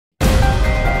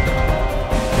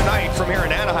from here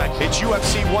in Anaheim. It's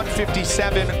UFC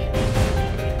 157.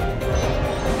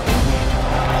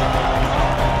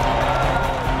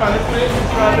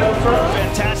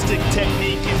 Fantastic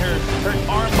technique in her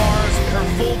arm bars, her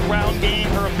full ground game,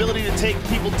 her ability to take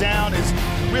people down is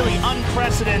really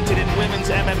unprecedented in women's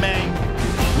MMA.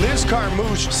 Liz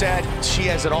Carmouche said she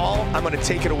has it all. I'm going to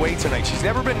take it away tonight. She's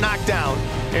never been knocked down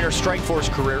in her Strikeforce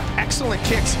career. Excellent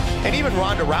kicks. And even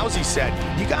Ronda Rousey said,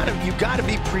 you gotta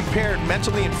be prepared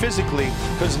mentally and physically,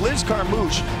 because Liz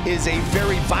Carmouche is a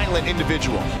very violent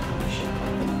individual.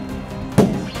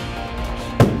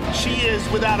 She is,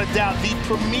 without a doubt, the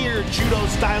premier judo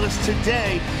stylist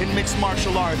today in mixed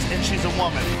martial arts, and she's a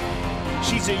woman.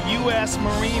 She's a U.S.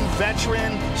 Marine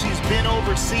veteran, she's been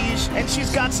overseas, and she's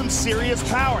got some serious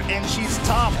power, and she's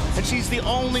tough, and she's the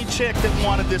only chick that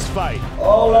wanted this fight.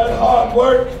 All that hard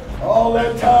work, all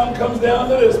that time comes down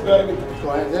to this, baby.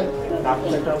 Go ahead, then. Knock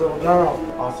that little girl.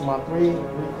 Awesome on three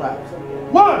claps.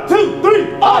 1, 2,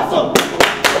 3, awesome!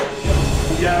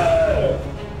 Yeah!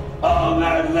 All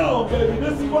night long, baby.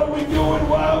 This is what we do and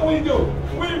why we do.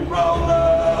 We rollin'!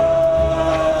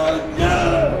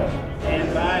 Yeah!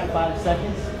 Stand by, 5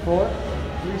 seconds, 4,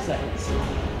 3 seconds.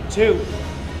 2,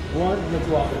 1, let's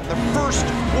walk it. The first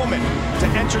woman to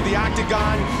enter the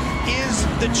octagon is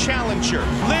the challenger,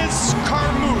 Liz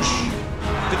Carmouche,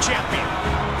 the champion,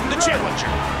 the challenger.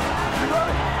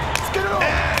 Let's get it on.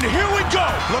 And here we go,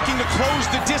 looking to close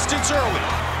the distance early.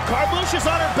 Carmouche is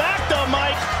on her back, though,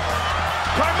 Mike.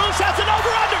 Carmouche has an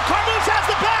over-under. Carmouche has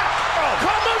the back.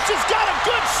 Carmouche has got a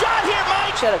good shot here,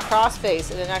 Mike. She had a cross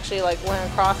face, and it actually went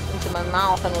across into my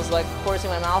mouth and was forcing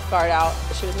my mouth guard out.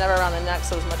 She was never around the neck,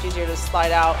 so it was much easier to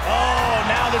slide out. Oh,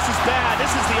 now this is bad.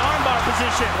 This is the armbar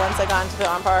position. Once I got into the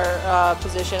armbar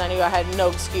position, I knew I had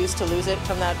no excuse to lose it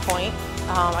from that point.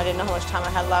 I didn't know how much time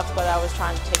I had left, but I was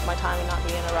trying to take my time and not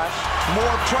be in a rush.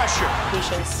 More pressure.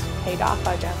 Patience paid off,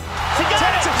 I guess. She got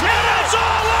it. And it's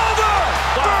all over!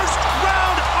 First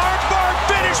round armbar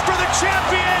finish for the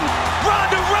champion,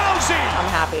 Ronda Rousey! I'm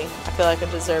happy. I feel like I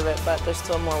deserve it, but there's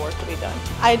still more work to be done.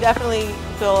 I definitely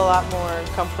feel a lot more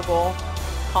comfortable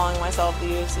calling myself the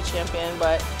UFC champion,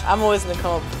 but I'm always going to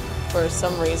come up for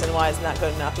some reason why it's not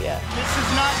good enough yet. This is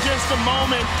not just a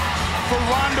moment for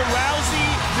Ronda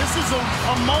Rousey. This is a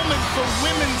moment for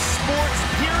women's sports,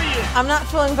 period. I'm not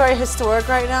feeling very historic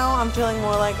right now. I'm feeling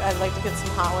more like I'd like to get some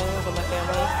hot wings with my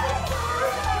family.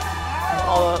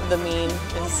 All of the mean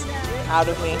is out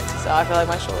of me, so I feel like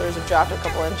my shoulders have dropped a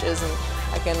couple inches, and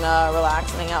I can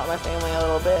relax and hang out with my family a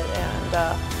little bit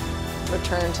and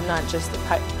return to not just the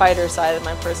fighter side of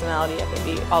my personality. I can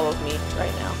be all of me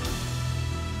right now.